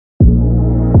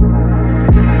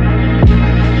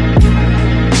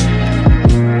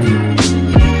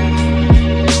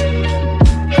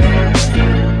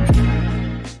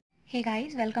Hey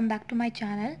guys, welcome back to my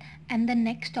channel, and the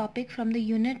next topic from the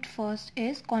unit first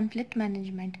is conflict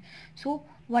management. So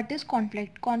what is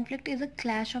conflict? Conflict is a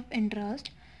clash of interest.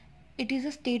 It is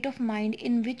a state of mind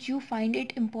in which you find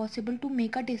it impossible to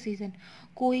make a decision.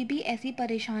 कोई भी ऐसी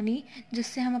परेशानी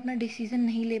जिससे हम अपना decision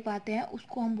नहीं ले पाते हैं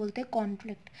उसको हम बोलते हैं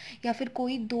कॉन्फ्लिक्ट. या फिर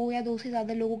कोई दो या दो से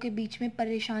ज़्यादा लोगों के बीच में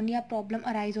परेशानी या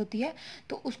प्रॉब्लम अराइज होती है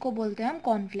तो उसको बोलते हैं हम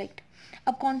कॉन्फ्लिक्ट.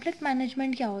 अब कॉन्फ्लिक्ट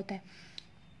मैनेजमेंट क्या होता है?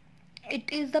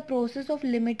 It is the process of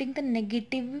limiting the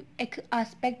negative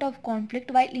aspect of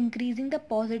conflict while increasing the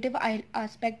positive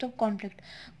aspect of conflict.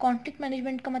 Conflict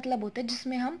management का मतलब होता है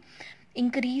जिसमें हम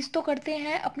इंक्रीज तो करते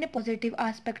हैं अपने पॉजिटिव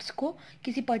एस्पेक्ट्स को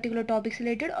किसी पर्टिकुलर टॉपिक से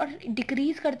रिलेटेड और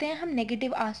डिक्रीज करते हैं हम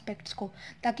नेगेटिव एस्पेक्ट्स को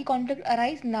ताकि कॉन्फ्लिक्ट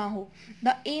अराइज ना हो.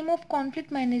 The M of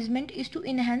conflict management is to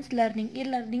enhance learning. ये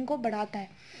लर्निंग को बढ़ाता है.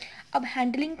 अब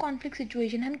हैंडलिंग कॉन्फ्लिक्ट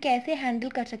सिचुएशन, हम कैसे हैंडल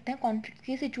कर सकते हैं कॉन्फ्लिक्ट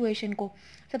की सिचुएशन को?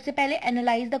 सबसे पहले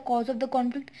analyse the cause of the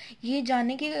conflict. ये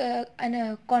जाने कि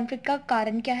कॉन्फ्लिक्ट का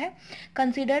कारण क्या है.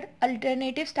 Consider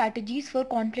alternative strategies for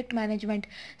conflict management.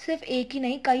 सिर्फ एक ही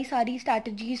नहीं, कई सारी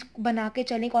स्ट्रैटेजीज बना के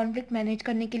चलें कॉन्फ्लिक्ट मैनेज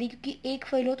करने के लिए, क्योंकि एक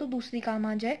फेल हो तो दूसरी काम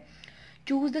आ जाए.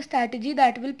 Choose the strategy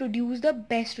that will produce the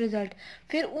best result.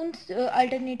 फिर उन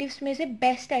अल्टरनेटिव्स में से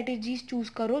बेस्ट स्ट्रैटेजीज चूज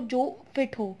करो जो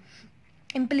फिट हो.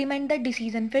 Implement the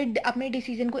decision. फिर अपने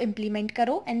डिसीजन को इम्प्लीमेंट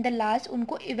करो. एंड द लास्ट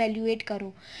उनको इवेल्युएट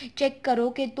करो, चेक करो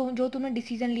कि जो तुमने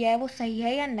डिसीजन लिया है वो सही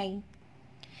है या नहीं.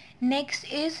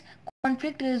 Next is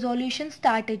conflict resolution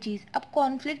strategies. अब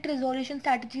कॉन्फ्लिक्ट रिजोल्यूशन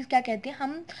स्ट्रैटेजीज क्या कहते हैं?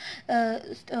 हम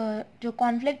जो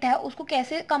कॉन्फ्लिक्ट है उसको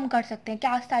कैसे कम कर सकते हैं,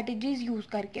 क्या स्ट्रैटेजीज यूज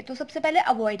करके. तो सबसे पहले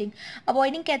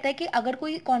अवॉइडिंग कहता है कि अगर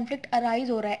कोई कॉन्फ्लिक्ट अराइज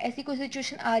हो रहा है, ऐसी कोई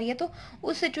सिचुएशन आ रही है तो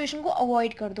उस सिचुएशन को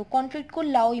अवॉइड कर दो, कॉन्फ्लिक्ट को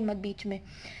लाओ ही मत बीच में.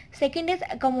 सेकेंड इज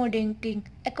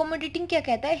एकोमोडेटिंग क्या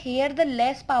कहता है? Here the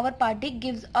less power party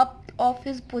gives up of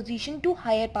his position to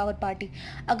hire power party.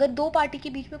 अगर दो पार्टी के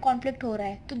बीच में कॉन्फ्लिक्ट हो रहा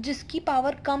है तो जिसकी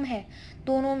पावर कम है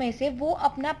दोनों में से वो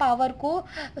अपना पावर को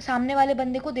सामने वाले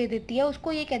बंदे को दे देती है,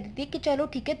 उसको ये कह देती है कि चलो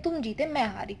ठीक है तुम जीते मैं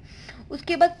हारी.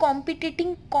 उसके बाद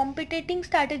कॉम्पिटिटिंग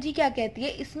स्ट्रैटेजी क्या कहती है?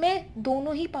 इसमें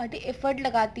दोनों ही पार्टी एफर्ट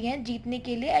लगाती हैं जीतने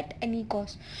के लिए एट एनी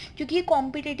कॉस्ट, क्योंकि ये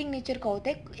कॉम्पिटिटिंग नेचर का होता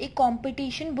है, एक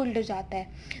कॉम्पिटिशन बिल्ड हो जाता है.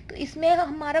 तो इसमें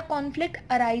हमारा कॉन्फ्लिक्ट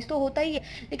अराइज तो होता ही है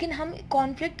लेकिन हम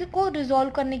कॉन्फ्लिक्ट को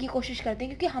रिजॉल्व करने की कोशिश करते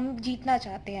हैं क्योंकि हम जीतना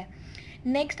चाहते हैं.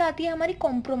 नेक्स्ट आती है हमारी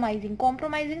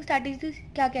कॉम्प्रोमाइजिंग स्ट्रैटेजी.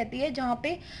 क्या कहती है? जहाँ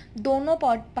पे दोनों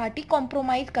पार्टी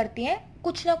कॉम्प्रोमाइज करती हैं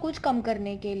कुछ ना कुछ कम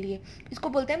करने के लिए, इसको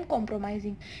बोलते हैं हम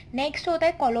कॉम्प्रोमाइजिंग. नेक्स्ट होता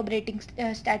है कोलैबोरेटिंग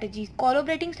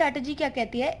स्ट्रैटेजी. क्या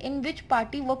कहती है? इन विच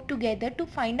party work together to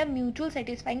find a mutual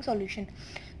satisfying solution.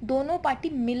 दोनों पार्टी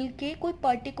मिल के कोई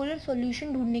पर्टिकुलर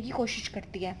सॉल्यूशन ढूंढने की कोशिश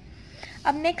करती है.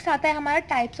 अब नेक्स्ट आता है हमारा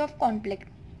टाइप्स ऑफ कॉन्फ्लिक्ट.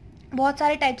 बहुत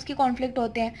सारे टाइप्स के कॉन्फ्लिक्ट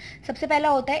होते हैं. सबसे पहला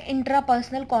होता है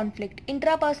इंट्रापर्सनल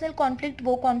कॉन्फ्लिक्ट.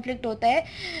 वो कॉन्फ्लिक्ट होता है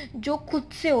जो खुद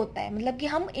से होता है, मतलब कि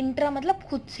हम मतलब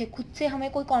खुद से हमें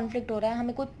कोई कॉन्फ्लिक्ट हो रहा है,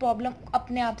 हमें कोई प्रॉब्लम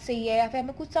अपने आप से ही है या फिर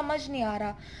हमें कुछ समझ नहीं आ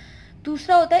रहा.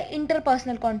 दूसरा होता है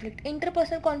इंटरपर्सनल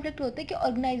कॉन्फ्लिक्ट होता है कि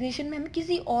ऑर्गेनाइजेशन में हमें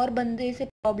किसी और बंदे से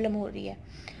प्रॉब्लम हो रही है.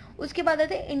 उसके बाद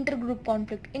आता है इंटरग्रुप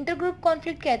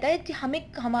कॉन्फ्लिक्ट कहता है कि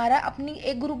हमें हमारा अपनी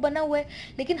एक ग्रुप बना हुआ है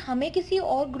लेकिन हमें किसी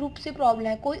और ग्रुप से प्रॉब्लम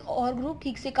है, कोई और ग्रुप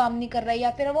ठीक से काम नहीं कर रहा है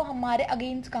या फिर वो हमारे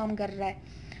अगेंस्ट काम कर रहा है.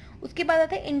 उसके बाद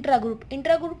आता है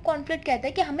इंट्राग्रुप कॉन्फ्लिक्ट कहता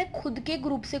है कि हमें खुद के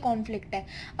ग्रुप से कॉन्फ्लिक्ट है,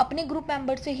 अपने ग्रुप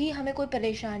मेंबर से ही हमें कोई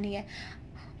परेशानी है.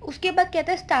 उसके बाद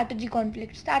कहता है स्ट्रैटेजी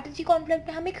कॉन्फ्लिक्ट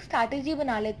में हम एक स्ट्रैटेजी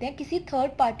बना लेते हैं किसी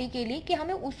थर्ड पार्टी के लिए कि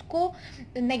हमें उसको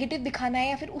नेगेटिव दिखाना है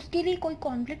या फिर उसके लिए कोई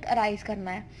कॉन्फ्लिक्ट अराइज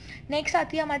करना है. नेक्स्ट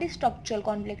आती है हमारी स्ट्रक्चरल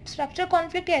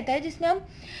कॉन्फ्लिक्ट कहता है जिसमें हम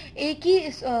एक ही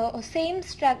सेम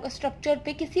स्ट्रक्चर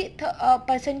पे किसी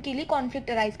पर्सन के लिए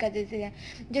कॉन्फ्लिक्ट अराइज कर देते हैं.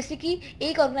 जैसे कि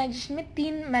एक ऑर्गेनाइजेशन में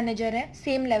 3 मैनेजर हैं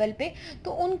सेम लेवल पे,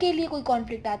 तो उनके लिए कोई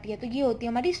कॉन्फ्लिक्ट आती है, तो ये होती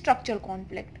है हमारी स्ट्रक्चरल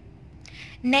कॉन्फ्लिक्ट.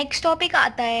 नेक्स्ट टॉपिक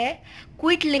आता है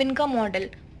क्विट लिव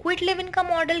इन का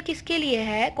मॉडल किसके लिए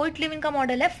है? क्विट लिव इन का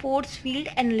मॉडल है फोर्स फील्ड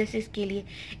एनालिसिस के लिए.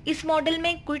 इस मॉडल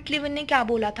में क्विट लिव इन ने क्या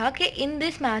बोला था कि इन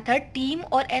दिस मेथड टीम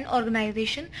और N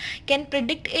organisation can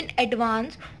predict in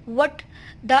advance what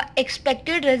the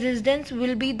expected resistance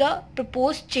will be the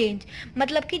propose change.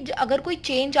 मतलब कि अगर कोई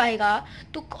चेंज आएगा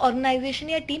तो ऑर्गेनाइजेशन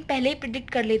या टीम पहले ही प्रिडिक्ट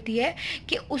कर लेती है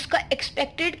कि उसका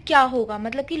एक्सपेक्टेड क्या होगा,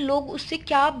 मतलब कि लोग उससे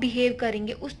क्या बिहेव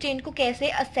करेंगे, उस चेंज को कैसे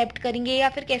एक्सेप्ट करेंगे या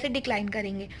फिर कैसे डिक्लाइन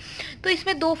करेंगे. तो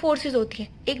इसमें 2 फोर्सेज होती हैं,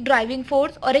 एक ड्राइविंग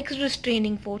फोर्स और एक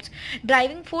रिस्ट्रेनिंग फोर्स.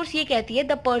 ड्राइविंग फोर्स ये कहती है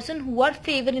the person who our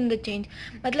favour in the change.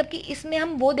 मतलब कि इसमें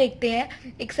हम वो देखते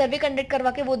हैं, एक सर्वे कंडक्ट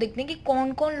करवा के वो देखते हैं कि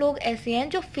कौन कौन लोग ऐसे हैं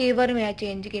जो फेवर में है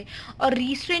चेंज के. और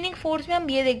रिस्ट्रेनिंग फोर्स में हम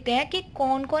ये देखते हैं कि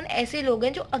कौन कौन ऐसे लोग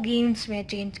हैं जो अगेंस्ट में है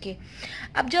चेंज के.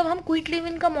 अब जब हम क्विट लिव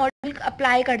इन का मॉडल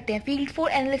अप्लाई करते हैं, फील्ड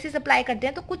फोर्स एनालिसिस अप्लाई करते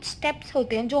हैं, तो कुछ स्टेप्स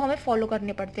होते हैं जो हमें फॉलो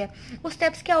करने पड़ते हैं। वो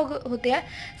स्टेप्स क्या होते हैं?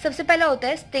 सबसे पहला होता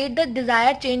है state the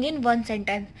desire change in one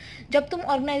sentence. जब तुम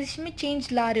ऑर्गेनाइजेशन में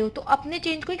चेंज ला रहे हो तो अपने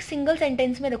चेंज को एक सिंगल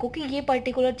सेंटेंस में रखो कि ये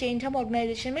पर्टिकुलर चेंज हम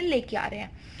ऑर्गेनाइजेशन में लेके आ रहे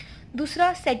हैं।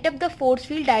 दूसरा, setup the force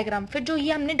field diagram. फिर जो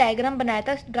ये हमने डायग्राम बनाया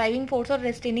था ड्राइविंग फोर्स और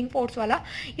रेस्ट्रेनिंग फोर्स वाला,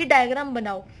 ये डायग्राम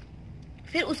बनाओ।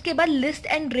 फिर उसके बाद list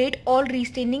and rate all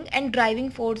restraining and driving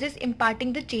forces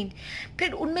imparting the change.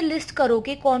 फिर उनमें लिस्ट करो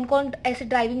कि कौन कौन ऐसे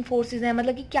ड्राइविंग फोर्सेस हैं,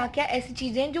 मतलब कि क्या क्या ऐसी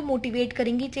चीज़ें हैं जो मोटिवेट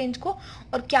करेंगी चेंज को,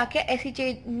 और क्या क्या ऐसी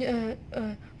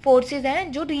फोर्सेस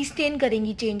हैं जो रिस्टेन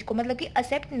करेंगी चेंज को, मतलब कि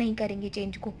एक्सेप्ट नहीं करेंगी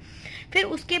चेंज को। फिर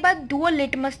उसके बाद do a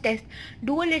litmus test.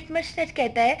 Do a litmus test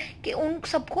कहता है कि उन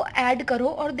सबको ऐड करो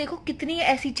और देखो कितनी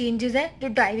ऐसी चेंजेस हैं जो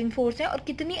ड्राइविंग फोर्स है और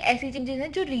कितनी ऐसी चेंजेस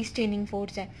हैं जो रिस्टेनिंग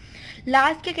फोर्स है।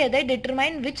 लास्ट क्या कहता है?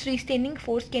 Determine which retaining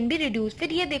force can be reduce.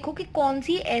 फिर ये देखो कि कौन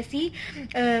सी ऐसी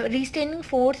रिस्टेनिंग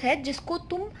फोर्स है जिसको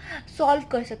तुम सॉल्व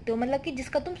कर सकते हो, मतलब कि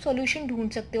जिसका तुम सॉल्यूशन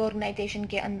ढूंढ सकते हो ऑर्गेनाइजेशन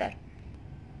के अंदर।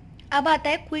 अब आता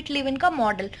है क्विट लिविन का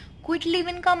मॉडल। क्विट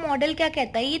लिविन का मॉडल क्या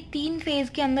कहता है? ये 3 फेज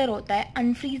के अंदर होता है,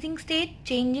 अनफ्रीजिंग स्टेज,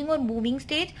 चेंजिंग और मूविंग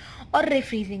स्टेज और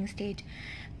रिफ्रीजिंग स्टेज।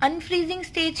 अनफ्रीजिंग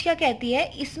स्टेज क्या कहती है?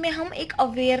 इसमें हम एक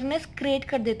अवेयरनेस क्रिएट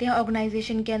कर देते हैं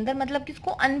ऑर्गेनाइजेशन के अंदर, मतलब कि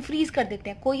इसको अनफ्रीज कर देते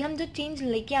हैं। कोई हम जो चेंज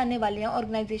लेके आने वाले हैं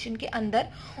ऑर्गेनाइजेशन के अंदर,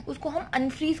 उसको हम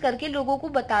अनफ्रीज करके लोगों को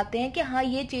बताते हैं कि हाँ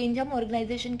ये चेंज हम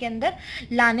ऑर्गेनाइजेशन के अंदर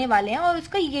लाने वाले हैं और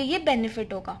उसका ये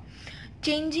बेनिफिट होगा।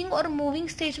 चेंजिंग और मूविंग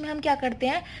स्टेज में हम क्या करते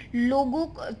हैं? लोगों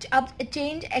को अब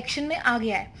चेंज एक्शन में आ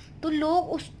गया है तो लोग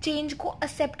उस चेंज को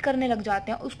एक्सेप्ट करने लग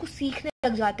जाते हैं, उसको सीखने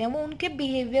लग जाते हैं, वो उनके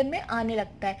बिहेवियर में आने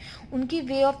लगता है, उनकी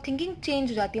वे ऑफ थिंकिंग चेंज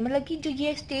हो जाती है, मतलब कि जो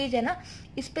ये स्टेज है ना,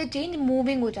 इस पे चेंज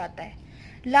मूविंग हो जाता है।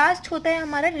 लास्ट होता है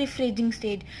हमारा रिफ्रीजिंग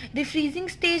स्टेज। रिफ्रीजिंग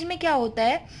स्टेज में क्या होता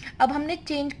है? अब हमने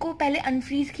चेंज को पहले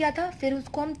अनफ्रीज किया था, फिर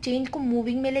उसको हम चेंज को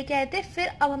मूविंग में लेके आए थे, फिर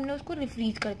अब हमने उसको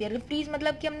रिफ्रीज कर दिया। रिफ्रीज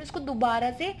मतलब कि हमने उसको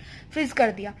दोबारा से फ्रीज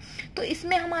कर दिया। तो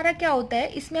इसमें हमारा क्या होता है?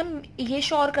 इसमें हम ये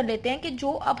श्योर कर लेते हैं कि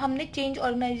जो अब हमने चेंज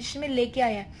ऑर्गेनाइजेशन में लेके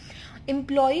आया है,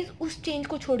 एम्प्लॉयज उस चेंज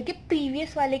को छोड़ के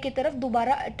प्रीवियस वाले की तरफ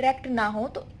दोबारा अट्रैक्ट ना हो,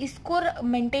 तो इसको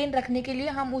मेंटेन रखने के लिए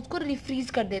हम उसको रिफ्रीज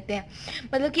कर देते हैं,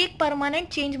 मतलब कि एक परमानेंट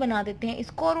चेंज बना देते हैं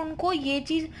इसको, और उनको ये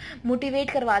चीज़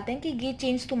मोटिवेट करवाते हैं कि ये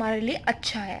चेंज तुम्हारे लिए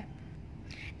अच्छा है।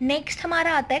 नेक्स्ट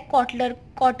हमारा आता है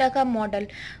कॉटर का मॉडल।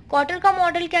 कॉटर का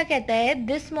मॉडल क्या कहता है?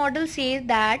 This model says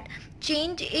that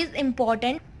change is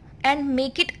important and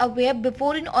make it aware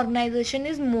before in organisation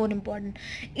is more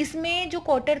important. इसमें जो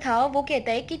क्वार्टर था वो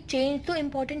कहता है कि चेंज तो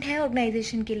इम्पॉर्टेंट है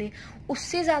ऑर्गेनाइजेशन के लिए,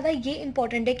 उससे ज़्यादा ये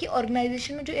इम्पॉर्टेंट है कि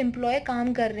ऑर्गेनाइजेशन में जो एम्प्लॉय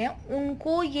काम कर रहे हैं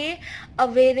उनको ये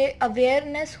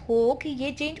अवेयरनेस हो कि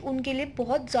ये चेंज उनके लिए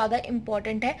बहुत ज़्यादा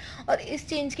इम्पॉर्टेंट है और इस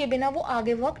चेंज के बिना वो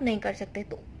आगे वर्क नहीं कर सकते।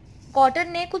 तो क्वार्टर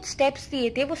ने कुछ स्टेप्स दिए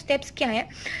थे, वो स्टेप्स क्या हैं?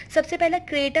 सबसे पहला,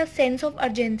 create a sense of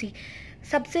urgency.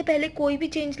 सबसे पहले कोई भी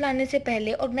चेंज लाने से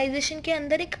पहले ऑर्गेनाइजेशन के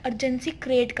अंदर एक अर्जेंसी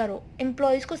क्रिएट करो,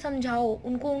 एम्प्लॉयज़ को समझाओ,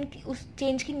 उनको उनकी उस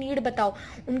चेंज की नीड बताओ,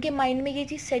 उनके माइंड में ये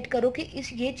चीज़ सेट करो कि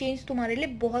ये चेंज तुम्हारे लिए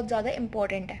बहुत ज़्यादा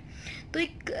इंपॉर्टेंट है। तो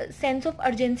एक सेंस ऑफ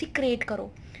अर्जेंसी क्रिएट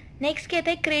करो। नेक्स्ट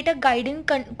कहता है create a guiding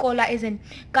collision.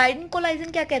 Guiding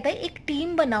collision क्या कहता है? एक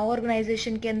टीम बनाओ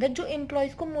ऑर्गेनाइजेशन के अंदर जो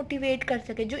एम्प्लॉयज़ को मोटिवेट कर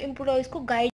सके, जो एम्प्लॉयज़ को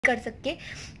गाइड कर सके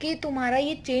कि तुम्हारा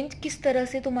ये चेंज किस तरह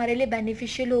से तुम्हारे लिए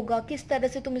बेनिफिशियल होगा, किस तरह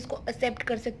से तुम इसको एक्सेप्ट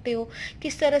कर सकते हो,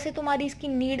 किस तरह से तुम्हारी इसकी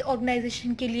नीड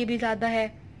ऑर्गेनाइजेशन के लिए भी ज़्यादा है।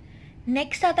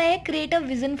 नेक्स्ट आता है create a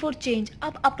vision for change.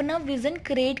 अब अपना विजन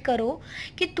क्रिएट करो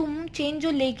कि तुम चेंज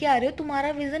जो लेके आ रहे हो, तुम्हारा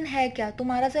विजन है क्या?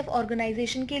 तुम्हारा सिर्फ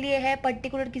ऑर्गेनाइजेशन के लिए है,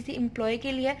 पर्टिकुलर किसी एम्प्लॉय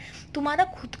के लिए है? तुम्हारा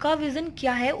खुद का विजन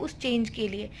क्या है उस चेंज के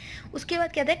लिए? उसके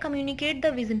बाद कहता है कम्युनिकेट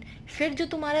द विजन। फिर जो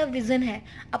तुम्हारा विजन है,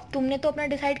 अब तुमने तो अपना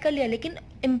डिसाइड कर लिया, लेकिन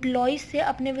एम्प्लॉयज से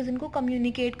अपने विजन को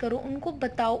कम्युनिकेट करो, उनको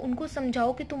बताओ, उनको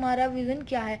समझाओ कि तुम्हारा विजन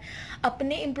क्या है।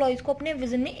 अपने एम्प्लॉयज़ को अपने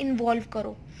विजन में इन्वॉल्व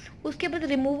करो। उसके बाद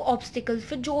रिमूव ऑब्स्टिकल्स।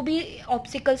 फिर जो भी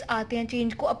ऑब्स्टिकल्स आते हैं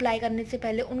चेंज को अप्लाई करने से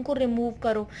पहले, उनको रिमूव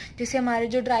करो, जैसे हमारे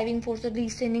जो ड्राइविंग फोर्स और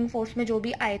रिस्ट्रेनिंग फोर्स में जो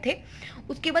भी आए थे।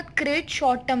 उसके बाद create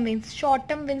short term wins. Short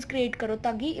term wins create करो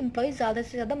ताकि एम्प्लॉयज ज़्यादा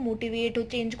से ज़्यादा मोटिवेट हो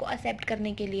चेंज को एक्सेप्ट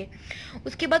करने के लिए।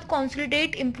 उसके बाद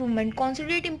कॉन्सोलिडेट इम्प्रूवमेंट।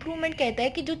 कॉन्सोलिडेट इम्प्रूवमेंट कहता है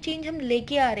कि जो चेंज हम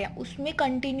लेके आ रहे हैं उसमें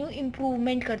कंटिन्यू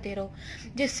इम्प्रूवमेंट करते रहो,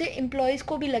 जिससे एम्प्लॉयज़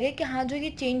को भी लगे कि हाँ जो ये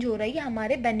चेंज हो रहा है ये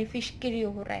हमारे बेनिफिट के लिए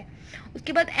हो रहा है।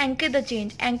 उसके बाद anchor the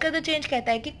change. Anchor the change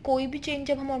कहता है कि कोई भी चेंज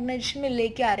जब हम ऑर्गेनाइजेशन में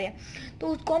लेके आ रहे हैं तो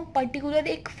उसको हम पर्टिकुलर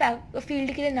एक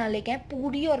फील्ड के लिए ना लेके आए,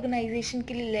 पूरी ऑर्गेनाइजेशन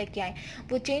के लिए लेके आए।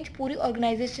 वो चेंज पूरी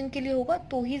ऑर्गेनाइजेशन के लिए होगा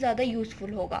तो ही ज़्यादा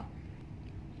यूजफुल होगा।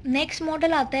 नेक्स्ट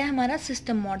मॉडल आता है हमारा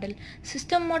सिस्टम मॉडल।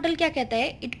 सिस्टम मॉडल क्या कहता है?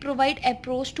 It provide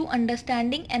approach to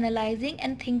understanding, analysing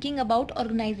and thinking about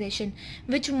organisation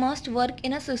which must work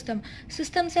in a system.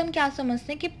 System से हम क्या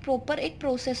समझते हैं कि प्रॉपर एक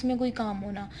प्रोसेस में कोई काम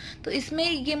होना। तो इसमें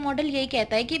ये मॉडल यही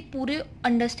कहता है कि पूरे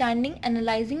अंडरस्टैंडिंग,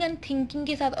 एनालाइजिंग एंड थिंकिंग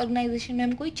के साथ ऑर्गेनाइजेशन में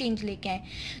हम कोई चेंज लेके आए।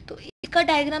 तो इसका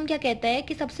डायग्राम क्या कहता है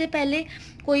कि सबसे पहले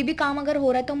कोई भी काम अगर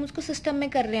हो रहा है तो हम उसको सिस्टम में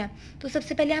कर रहे हैं, तो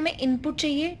सबसे पहले हमें इनपुट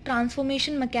चाहिए,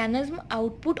 ट्रांसफॉर्मेशन मैकेनिज्म,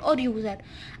 आउटपुट और यूजर।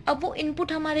 अब वो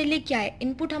इनपुट हमारे लिए क्या है?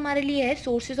 इनपुट हमारे लिए है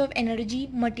सोर्सेज ऑफ एनर्जी,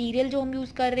 मटेरियल जो हम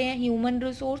यूज़ कर रहे हैं, ह्यूमन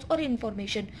रिसोर्स और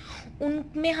इन्फॉर्मेशन।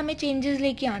 उनमें हमें चेंजेस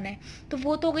लेके आना है, तो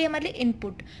वो तो हो गई हमारे लिए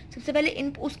इनपुट। सबसे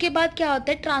पहले उसके बाद क्या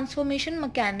होता है? ट्रांसफॉर्मेशन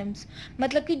मैकेनिज्म,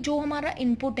 मतलब कि जो हमारा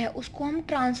इनपुट है उसको हम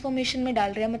ट्रांसफॉर्मेशन में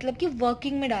डाल रहे हैं, मतलब कि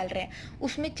वर्किंग में डाल रहे हैं,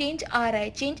 उसमें चेंज आ रहा है,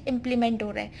 चेंज इम्प्लीमेंट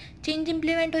हो रहा है। चेंज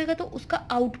इम्प्लीमेंट होएगा तो उसका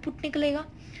आउटपुट निकलेगा।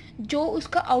 जो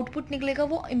उसका आउटपुट निकलेगा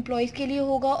वो एम्प्लॉयज़ के लिए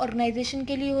होगा, ऑर्गेनाइजेशन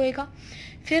के लिए होएगा।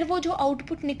 फिर वो जो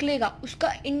आउटपुट निकलेगा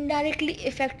उसका इनडायरेक्टली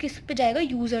इफेक्ट किस पे जाएगा?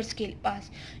 यूज़र्स के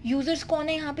पास। यूज़र्स कौन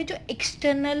है यहाँ पे? जो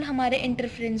एक्सटर्नल हमारे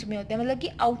इंटरफेरेंस में होते हैं, मतलब कि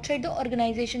आउटसाइड द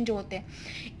ऑर्गेनाइजेशन जो होते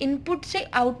हैं। इनपुट से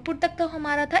आउटपुट तक तो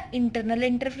हमारा था इंटरनल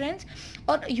इंटरफेरेंस,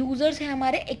 और यूज़र्स हैं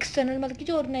हमारे एक्सटर्नल, मतलब कि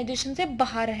जो ऑर्गेनाइजेशन से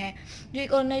बाहर हैं, जो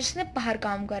एक ऑर्गेनाइजेशन से बाहर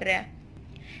काम कर रहे हैं।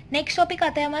 नेक्स्ट टॉपिक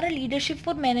आता है हमारा leadership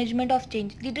for management of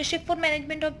change. Leadership for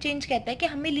management of change कहता है कि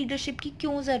हमें लीडरशिप की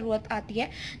क्यों ज़रूरत आती है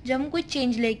जब हम कोई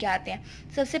चेंज लेके आते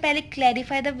हैं। सबसे पहले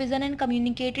clarify the vision and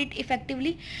communicate it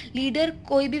effectively. Leader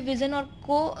कोई भी विजन और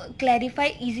को क्लैरिफाई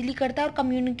इजीली करता है और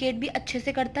कम्युनिकेट भी अच्छे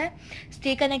से करता है।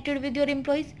 Stay connected with your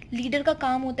employees. Leader का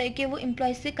काम होता है कि वो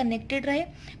एम्प्लॉयज़ से कनेक्टेड रहे।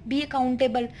 बी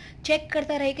अकाउंटेबल, चेक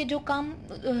करता रहे कि जो काम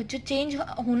जो चेंज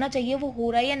होना चाहिए वो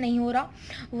हो रहा है या नहीं हो रहा।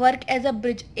 वर्क एज अ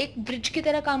ब्रिज, एक ब्रिज की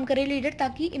तरह काम करे लीडर,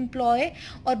 ताकि एम्प्लॉय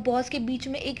और बॉस के बीच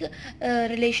में एक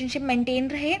रिलेशनशिप मेंटेन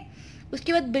रहे।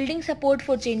 उसके बाद building support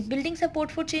for change. Building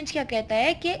support for change क्या कहता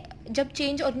है कि जब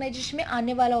चेंज ऑर्गेनाइजेशन में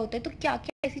आने वाला होता है तो क्या क्या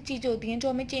ऐसी चीज़ें होती हैं जो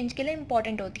हमें चेंज के लिए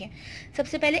इंपॉर्टेंट होती हैं।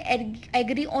 सबसे पहले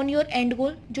एग्री ऑन योर एंड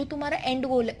गोल, जो तुम्हारा एंड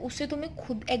गोल है उससे तुम्हें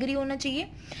खुद एग्री होना चाहिए।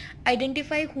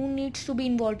 Identify who needs to be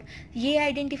involve, ये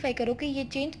आइडेंटिफाई करो कि ये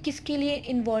चेंज किसके लिए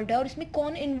इन्वॉल्व है और इसमें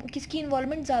किसकी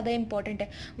इन्वॉल्वमेंट ज़्यादा इंपॉर्टेंट है,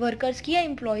 वर्कर्स की या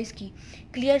एम्प्लॉयज़ की।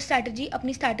 क्लियर स्ट्रैटेजी,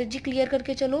 अपनी स्ट्रैटेजी क्लियर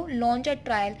करके चलो। लॉन्च अ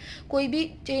ट्रायल, कोई भी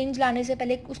चेंज लाने से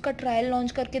पहले उसका ट्रायल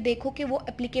लॉन्च करके देखो कि वो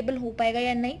एप्लीकेबल हो पाएगा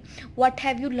या नहीं। What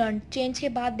have you learn, change के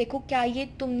बाद देखो क्या ये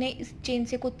तुमने इस चेंज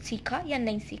से कुछ सीखा या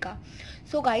नहीं सीखा।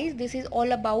 So guys, this is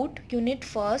all about unit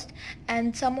first,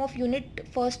 and some of unit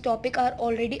first topic are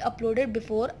already uploaded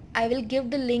before. I will give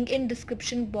the link in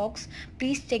description box.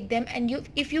 Please check them, and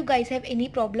if you guys have any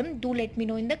problem, do let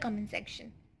me know in the comment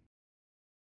section.